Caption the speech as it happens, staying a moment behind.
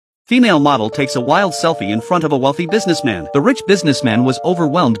Female model takes a wild selfie in front of a wealthy businessman. The rich businessman was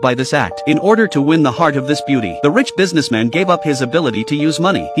overwhelmed by this act. In order to win the heart of this beauty, the rich businessman gave up his ability to use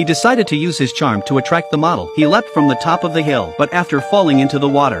money. He decided to use his charm to attract the model. He leapt from the top of the hill, but after falling into the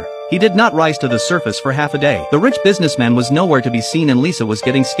water, he did not rise to the surface for half a day. The rich businessman was nowhere to be seen and Lisa was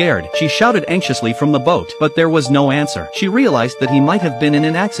getting scared. She shouted anxiously from the boat, but there was no answer. She realized that he might have been in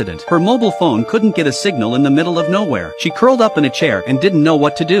an accident. Her mobile phone couldn't get a signal in the middle of nowhere. She curled up in a chair and didn't know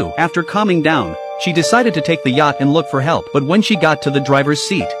what to do. After calming down, she decided to take the yacht and look for help, but when she got to the driver's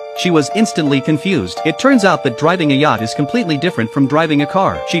seat, she was instantly confused. It turns out that driving a yacht is completely different from driving a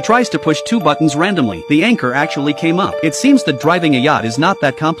car. She tries to push two buttons randomly. The anchor actually came up. It seems that driving a yacht is not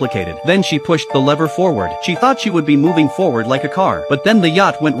that complicated. Then she pushed the lever forward. She thought she would be moving forward like a car, but then the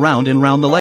yacht went round and round the lake.